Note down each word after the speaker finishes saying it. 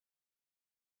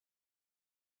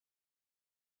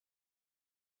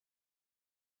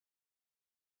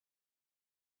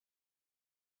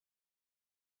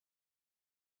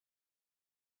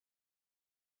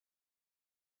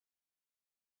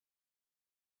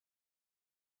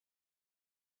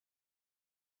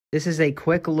This is a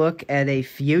quick look at a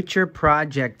future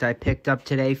project I picked up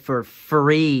today for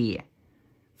free.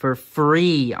 For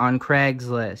free on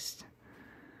Craigslist.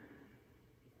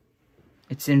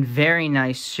 It's in very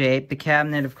nice shape. The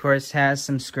cabinet, of course, has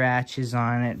some scratches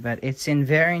on it, but it's in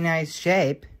very nice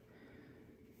shape.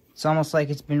 It's almost like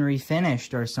it's been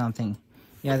refinished or something.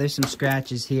 Yeah, there's some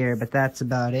scratches here, but that's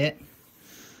about it.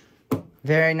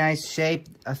 Very nice shape.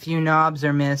 A few knobs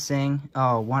are missing.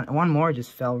 Oh, one more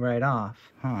just fell right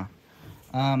off. Huh.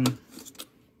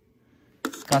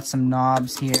 Got some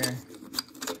knobs here.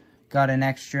 Got an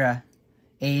extra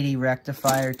 80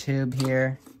 rectifier tube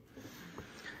here.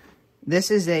 This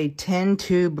is a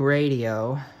 10-tube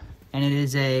radio, and it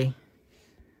is a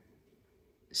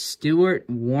Stewart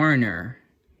Warner.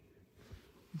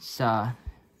 It's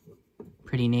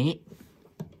pretty neat.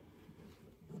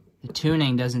 The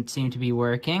tuning doesn't seem to be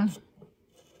working.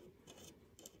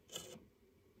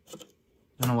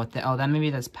 Don't know what that maybe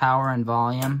that's power and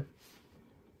volume.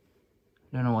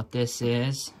 Don't know what this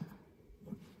is.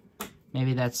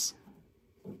 Maybe that's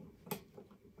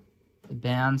the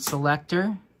band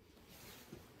selector.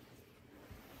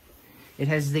 It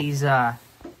has these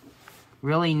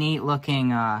really neat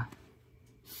looking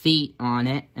feet on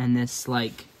it, and this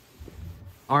like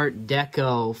Art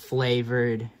Deco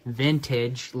flavored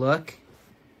vintage look.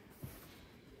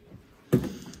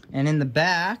 And in the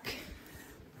back,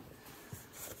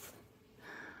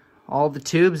 all the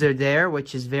tubes are there,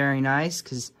 which is very nice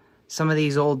because some of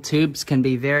these old tubes can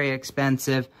be very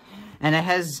expensive. And it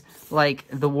has like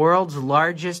the world's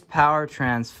largest power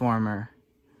transformer.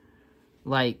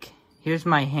 Like, here's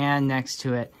my hand next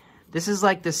to it. This is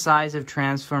like the size of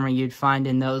transformer you'd find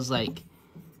in those like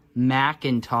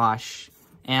Macintosh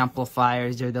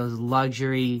amplifiers or those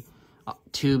luxury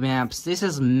tube amps. This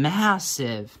is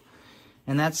massive,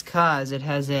 and that's cause it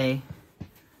has a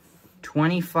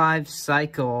 25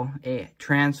 cycle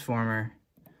transformer,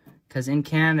 because in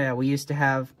Canada we used to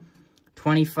have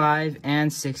 25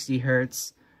 and 60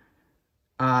 hertz.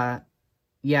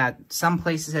 Yeah, some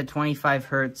places had 25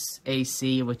 hertz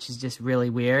AC, which is just really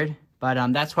weird, but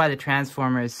that's why the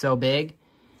transformer is so big.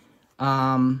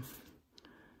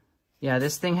 Yeah,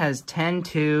 this thing has 10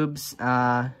 tubes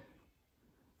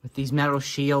with these metal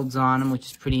shields on them, which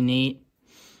is pretty neat.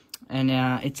 And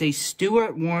it's a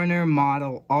Stewart Warner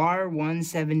model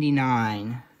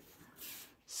R179.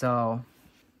 So,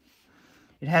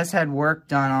 it has had work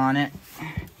done on it.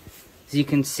 As you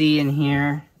can see in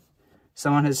here,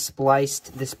 someone has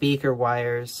spliced the speaker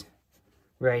wires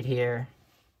right here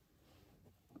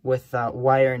with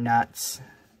wire nuts.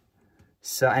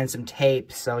 So, and some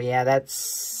tape. So, yeah,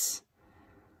 that's...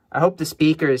 I hope the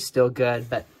speaker is still good,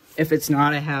 but if it's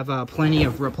not, I have plenty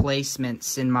of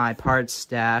replacements in my parts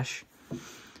stash.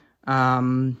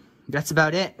 That's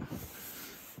about it.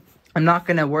 I'm not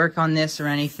going to work on this or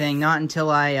anything, not until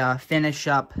I finish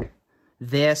up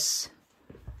this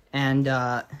and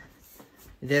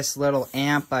this little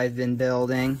amp I've been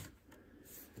building.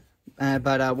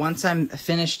 But once I'm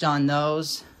finished on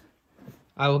those,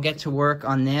 I will get to work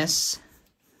on this.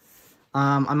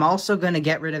 I'm also going to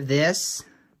get rid of this.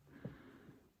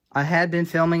 I had been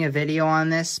filming a video on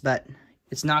this, but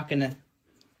it's not going to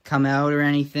come out or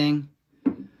anything.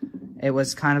 It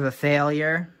was kind of a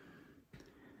failure.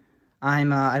 I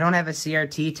don't have a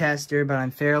CRT tester, but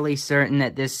I'm fairly certain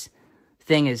that this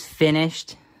thing is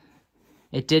finished.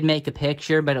 It did make a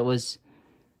picture, but it was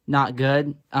not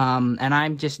good. And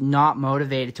I'm just not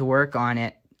motivated to work on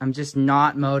it. I'm just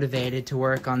not motivated to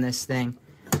work on this thing.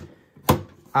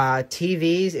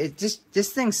 TVs,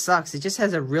 this thing sucks. It just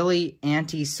has a really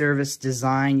anti-service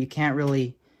design. You can't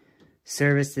really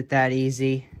service it that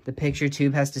easy. The picture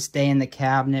tube has to stay in the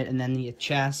cabinet, and then the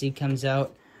chassis comes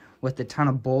out with a ton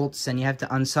of bolts, and you have to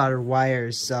unsolder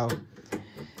wires. So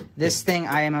this thing,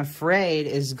 I am afraid,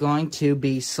 is going to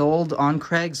be sold on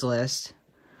Craigslist,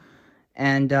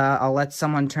 and I'll let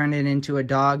someone turn it into a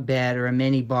dog bed or a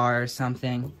mini bar or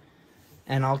something,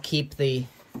 and I'll keep the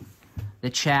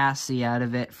chassis out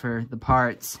of it for the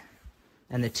parts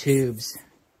and the tubes.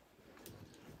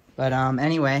 But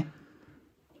anyway,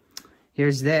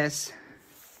 here's this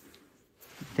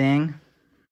thing.